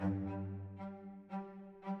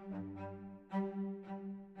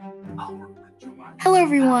Hello,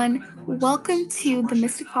 everyone. Welcome to the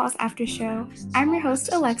Mystic Falls After Show. I'm your host,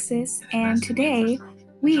 Alexis, and today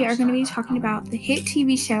we are going to be talking about the hit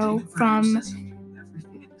TV show from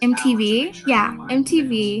MTV. Yeah,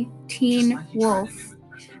 MTV, Teen Wolf.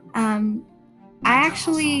 I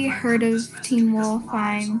actually heard of Teen Wolf.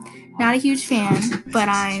 I'm not a huge fan, but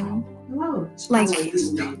I'm like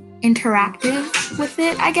interactive with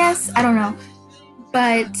it, I guess. I don't know.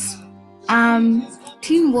 But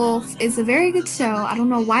Teen Wolf is a very good show. I don't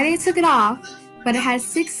know why they took it off, but it had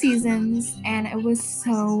 6 seasons and it was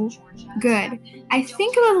so good. I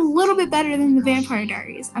think it was a little bit better than The Vampire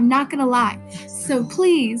Diaries. I'm not gonna lie. So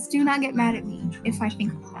please do not get mad at me if I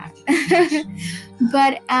think of that.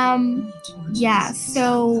 But yeah,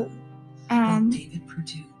 so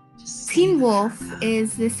Teen Wolf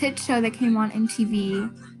is this hit show that came on MTV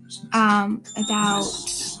about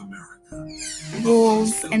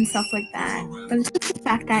wolves and stuff like that. But it's just the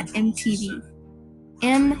fact that MTV.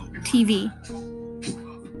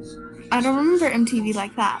 I don't remember MTV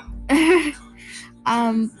like that.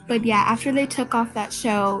 But yeah, after they took off that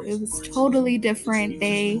show, it was totally different.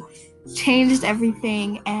 They changed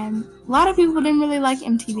everything, and a lot of people didn't really like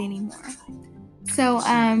MTV anymore. So,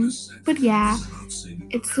 but yeah,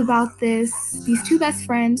 it's about these two best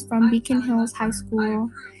friends from Beacon Hills High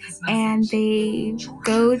School, and they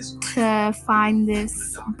go to find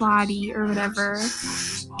this body or whatever.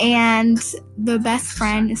 And the best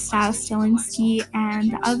friend is Stiles Stilinski,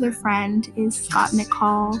 and the other friend is Scott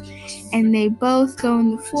McCall, and they both go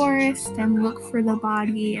in the forest and look for the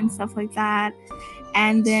body and stuff like that.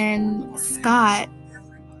 And then Scott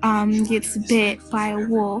gets bit by a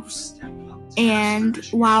wolf, and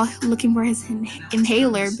while looking for his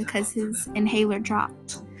inhaler, because his inhaler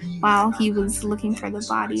dropped while he was looking for the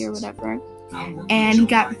body or whatever, and he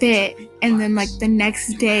got bit, and then like the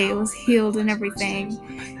next day it was healed and everything,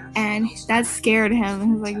 and that scared him.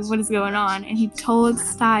 He was like, what is going on? And he told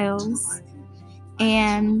Stiles,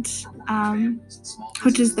 and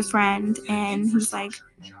which is the friend, and he's like,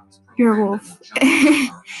 you're a wolf.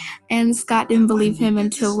 And Scott didn't believe him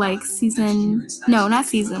until like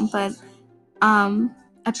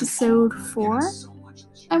episode 4,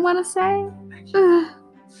 I want to say.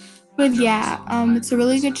 But yeah, it's a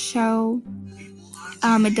really good show.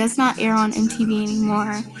 It does not air on MTV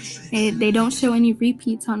anymore. They don't show any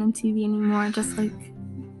repeats on MTV anymore, just like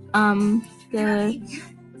the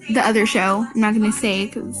other show. I'm not gonna say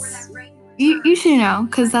because you should know,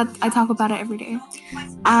 because I talk about it every day.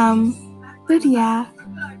 But yeah,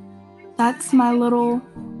 that's my little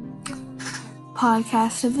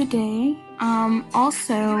podcast of the day.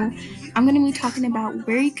 Also, I'm gonna be talking about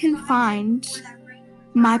where you can find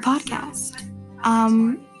my podcast.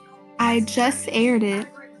 I just aired it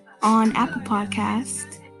on Apple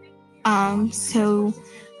Podcast. So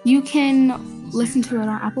you can listen to it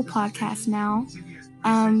on Apple Podcast now.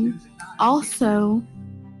 Also,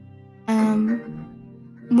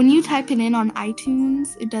 when you type it in on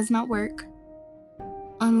iTunes, it does not work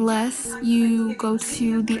unless you go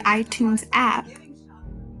to the iTunes app,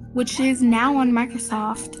 which is now on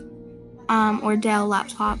Microsoft or Dell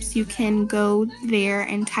laptops. You can go there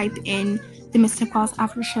and type in the Mystic Falls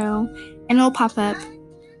After Show, and it'll pop up.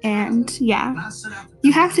 And yeah,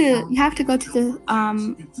 you have to go to the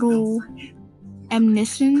little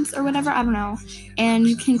ammunitions or whatever, I don't know, and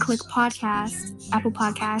you can click podcast, Apple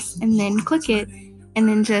Podcasts, and then click it, and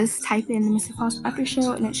then just type in the Mystic Falls After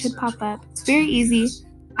Show, and it should pop up. It's very easy.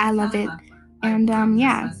 I love it. And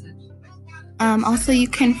yeah. Also, you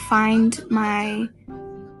can find my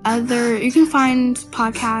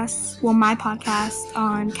podcasts, my podcast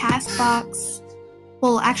on Castbox.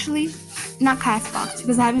 Well, actually, not Castbox,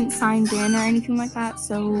 because I haven't signed in or anything like that,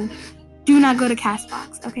 so do not go to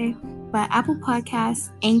Castbox, okay? But Apple Podcasts,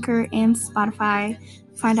 Anchor, and Spotify,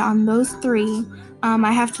 find it on those 3.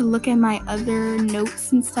 I have to look at my other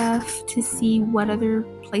notes and stuff to see what other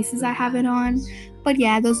places I have it on. But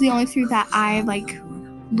yeah, those are the only 3 that I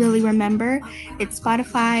really remember. It's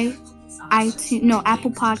Spotify,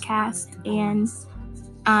 Apple Podcast, and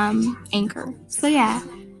Anchor. So yeah.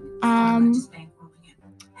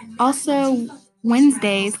 Also,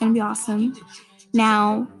 Wednesday is gonna be awesome.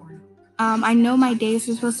 Now, I know my days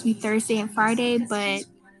are supposed to be Thursday and Friday, but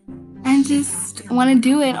I just want to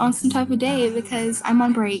do it on some type of day because I'm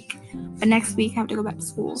on break. But next week I have to go back to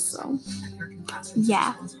school, so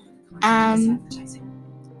yeah.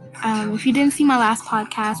 If you didn't see my last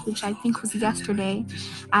podcast, which I think was yesterday,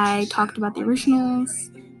 I talked about the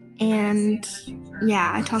originals, and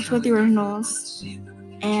yeah, I talked about the originals,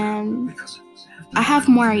 and I have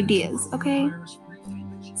more ideas, okay?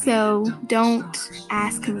 So don't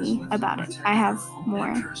ask me about it. I have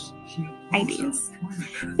more. ideas.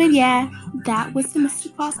 But yeah, that was the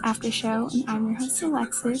Mystic Falls After Show, and I'm your host,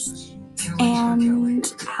 Alexis,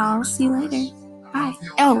 and I'll see you later. Bye.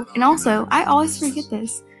 Oh, and also, I always forget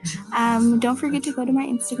this. Don't forget to go to my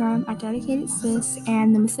Instagram at Dedicated Sis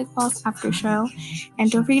and the Mystic Falls After Show. And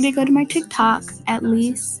don't forget to go to my TikTok, at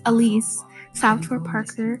least Elise Salvatore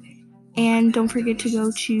Parker. And don't forget to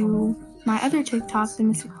go to my other TikTok, the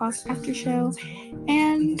Mystic Falls After Show.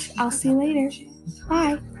 And I'll see you later.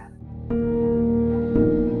 Bye.